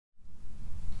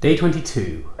Day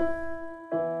 22.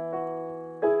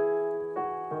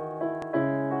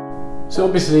 So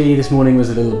obviously this morning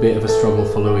was a little bit of a struggle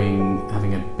following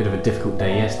having a bit of a difficult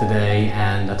day yesterday,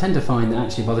 and I tend to find that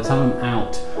actually by the time I'm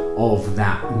out of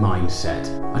that mindset,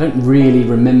 I don't really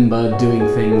remember doing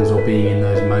things or being in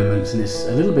those moments, and it's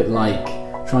a little bit like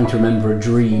trying to remember a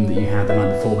dream that you had the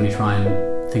night before when you try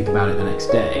and think about it the next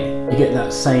day. You get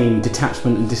that same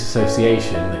detachment and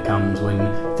disassociation that comes when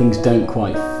things don't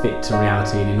quite fit to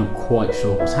reality and you're not quite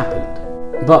sure what's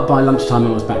happened. But by lunchtime I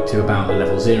was back to about a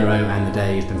level 0 and the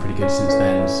day has been pretty good since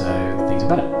then, so things are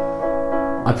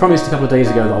better. I promised a couple of days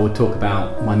ago that I would talk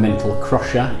about my mental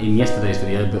crusher in yesterday's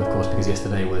video, but of course because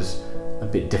yesterday was a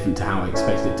bit different to how I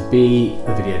expected it to be,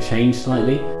 the video changed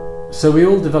slightly. So we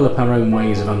all develop our own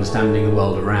ways of understanding the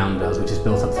world around us, which is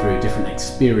built up through different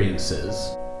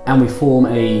experiences. And we form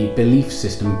a belief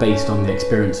system based on the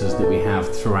experiences that we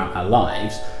have throughout our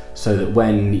lives, so that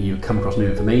when you come across new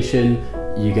information,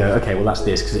 you go, okay, well that's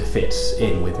this because it fits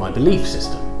in with my belief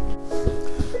system.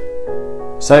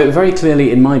 So very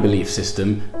clearly in my belief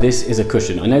system, this is a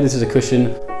cushion. I know this is a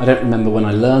cushion. I don't remember when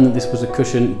I learned that this was a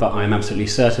cushion, but I'm absolutely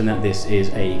certain that this is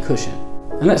a cushion.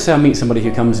 And let's say I meet somebody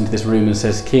who comes into this room and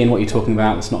says, Cian, what are you talking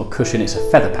about? It's not a cushion, it's a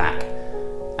feather pack.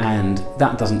 And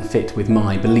that doesn't fit with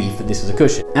my belief that this is a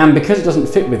cushion. And because it doesn't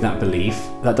fit with that belief,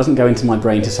 that doesn't go into my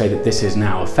brain to say that this is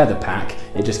now a feather pack,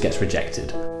 it just gets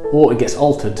rejected. Or it gets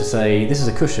altered to say, this is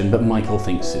a cushion, but Michael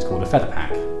thinks it's called a feather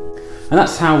pack. And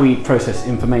that's how we process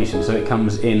information. So it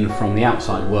comes in from the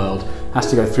outside world, has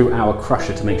to go through our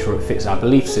crusher to make sure it fits our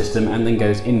belief system, and then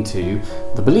goes into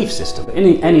the belief system.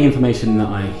 Any information that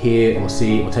I hear or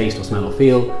see or taste or smell or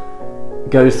feel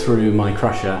goes through my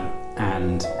crusher,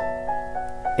 and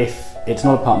if it's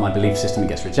not a part of my belief system, it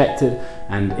gets rejected,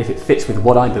 and if it fits with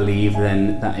what I believe,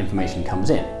 then that information comes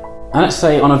in. And let's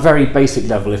say on a very basic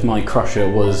level, if my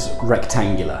crusher was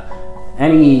rectangular,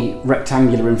 any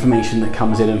rectangular information that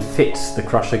comes in and fits the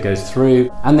crusher goes through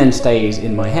and then stays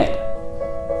in my head.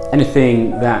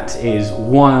 Anything that is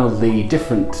wildly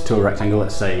different to a rectangle,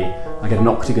 let's say I get an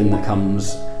octagon that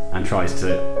comes and tries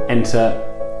to enter,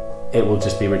 it will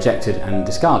just be rejected and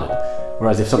discarded.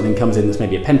 Whereas if something comes in that's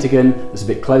maybe a pentagon, that's a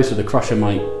bit closer, the crusher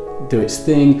might do its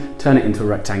thing, turn it into a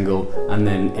rectangle, and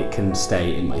then it can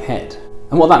stay in my head.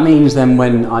 And what that means then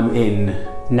when I'm in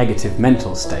negative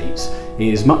mental states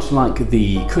is much like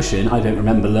the cushion. I don't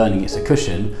remember learning it's a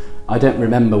cushion. I don't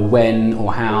remember when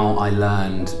or how I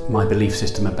learned my belief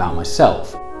system about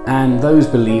myself. And those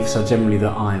beliefs are generally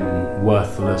that I'm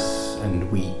worthless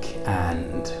and weak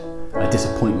and a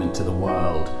disappointment to the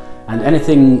world. And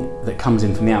anything that comes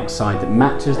in from the outside that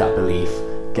matches that belief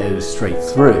goes straight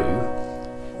through,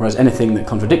 whereas anything that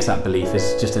contradicts that belief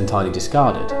is just entirely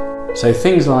discarded. So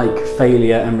things like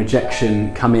failure and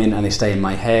rejection come in and they stay in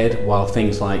my head, while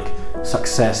things like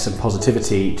success and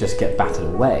positivity just get battered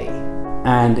away.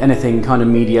 And anything kind of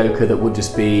mediocre that would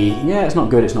just be, yeah, it's not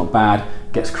good, it's not bad,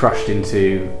 gets crushed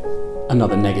into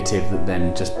another negative that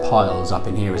then just piles up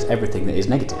in here as everything that is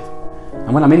negative.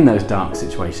 And when I'm in those dark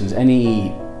situations,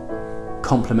 any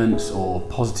compliments or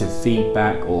positive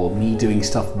feedback or me doing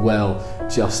stuff well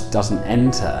just doesn't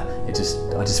enter. I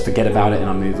just forget about it and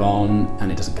I move on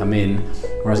and it doesn't come in.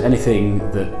 Whereas anything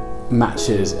that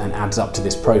matches and adds up to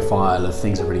this profile of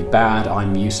things are really bad,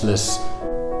 I'm useless,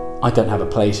 I don't have a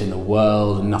place in the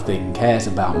world, and nothing cares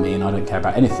about me and I don't care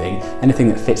about anything, anything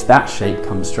that fits that shape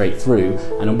comes straight through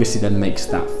and obviously then makes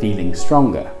that feeling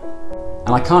stronger.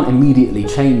 And I can't immediately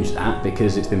change that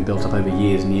because it's been built up over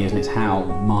years and years, and it's how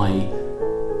my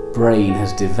brain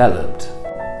has developed.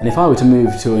 And if I were to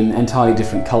move to an entirely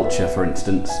different culture, for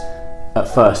instance,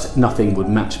 at first nothing would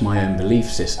match my own belief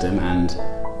system, and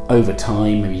over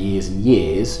time, maybe years and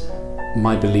years,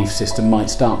 my belief system might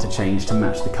start to change to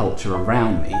match the culture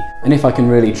around me. And if I can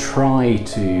really try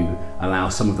to allow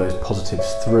some of those positives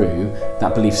through,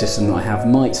 that belief system that I have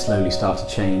might slowly start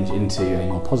to change into a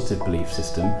more positive belief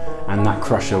system, and that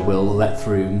crusher will let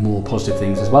through more positive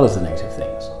things as well as the negative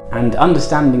things. And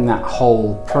understanding that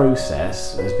whole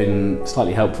process has been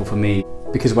slightly helpful for me,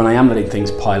 because when I am letting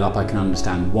things pile up, I can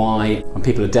understand why. When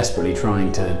people are desperately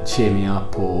trying to cheer me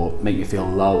up or make me feel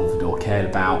loved or cared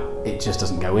about, it just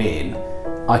doesn't go in.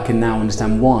 I can now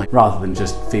understand why, rather than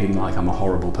just feeling like I'm a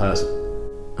horrible person.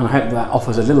 And I hope that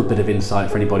offers a little bit of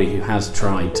insight for anybody who has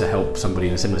tried to help somebody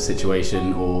in a similar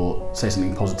situation or say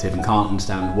something positive and can't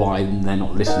understand why they're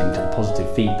not listening to the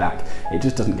positive feedback. It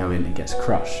just doesn't go in, it gets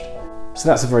crushed. So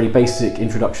that's a very basic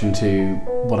introduction to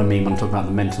what I mean when I'm talking about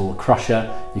the mental crusher.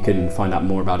 You can find out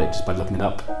more about it just by looking it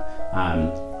up.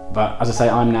 But as I say,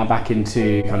 I'm now back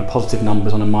into kind of positive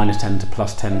numbers on a -10 to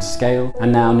 +10 scale,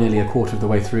 and now nearly a quarter of the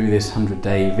way through this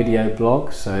 100-day video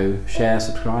blog. So share,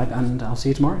 subscribe, and I'll see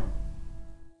you tomorrow.